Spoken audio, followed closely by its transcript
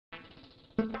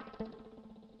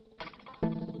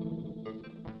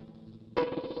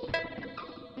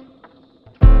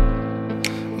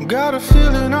Got a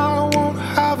feeling I won't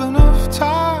have enough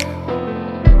time,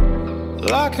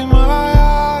 locking my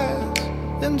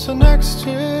eyes into next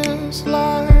year's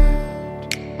light.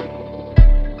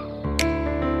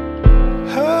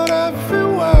 Heard every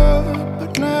word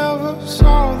but never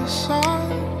saw the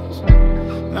signs.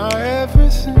 Now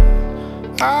everything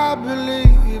I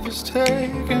believe is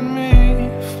taking me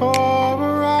for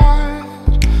a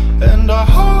ride, and I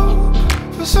hope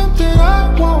for something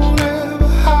I won't ever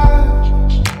have.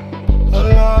 A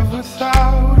love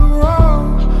without a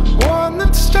road, one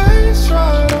that stays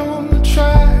right on the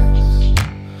tracks.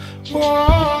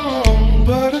 Whoa,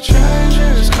 but a change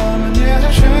is coming, yeah,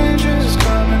 a change is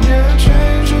coming, yeah, a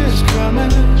change is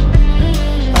coming.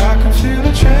 I can feel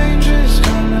a change is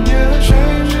coming, yeah, a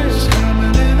change is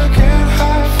coming, and I can't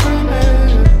hide from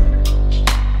it.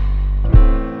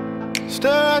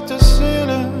 Stare at the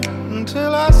ceiling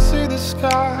until I see the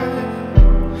sky,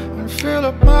 and fill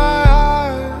up my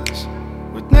eyes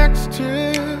with next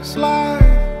year's light.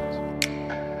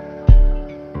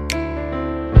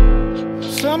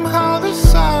 Somehow the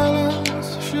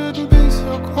silence shouldn't be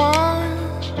so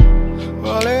quiet,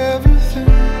 while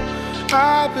everything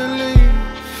I believe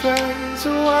fades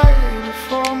away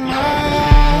before my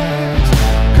eyes.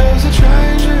 'Cause a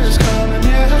change is coming,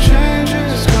 yeah, a change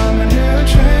is coming, yeah, a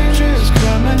change is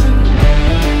coming.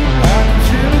 I can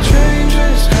feel a change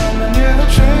is coming, yeah, a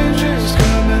change is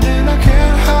coming, and I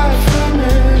can't hide from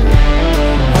it.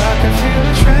 I can feel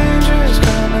a change is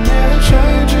coming, yeah, a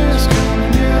change is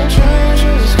coming, yeah, a change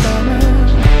is coming.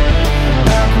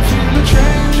 I can feel a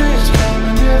change is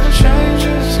coming, yeah, a change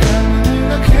is coming, and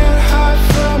I can't hide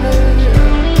from it.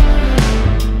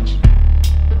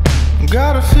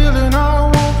 Got a feeling I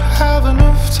won't have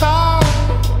enough time,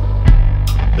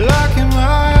 locking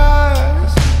my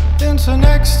eyes into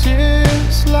next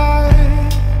year's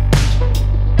light.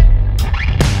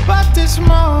 But this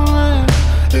moment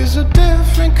is a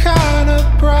different kind of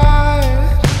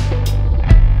bright.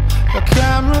 A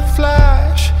camera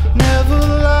flash never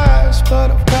lasts,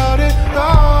 but I've got it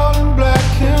all in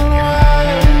black and white.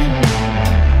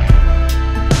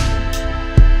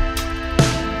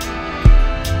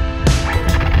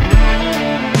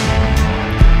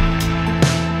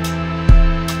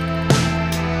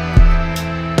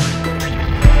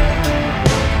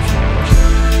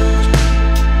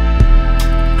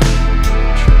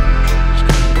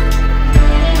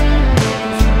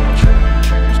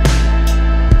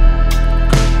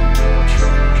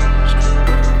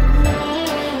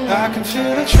 I can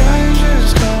feel the change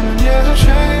is coming, yeah, the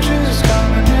change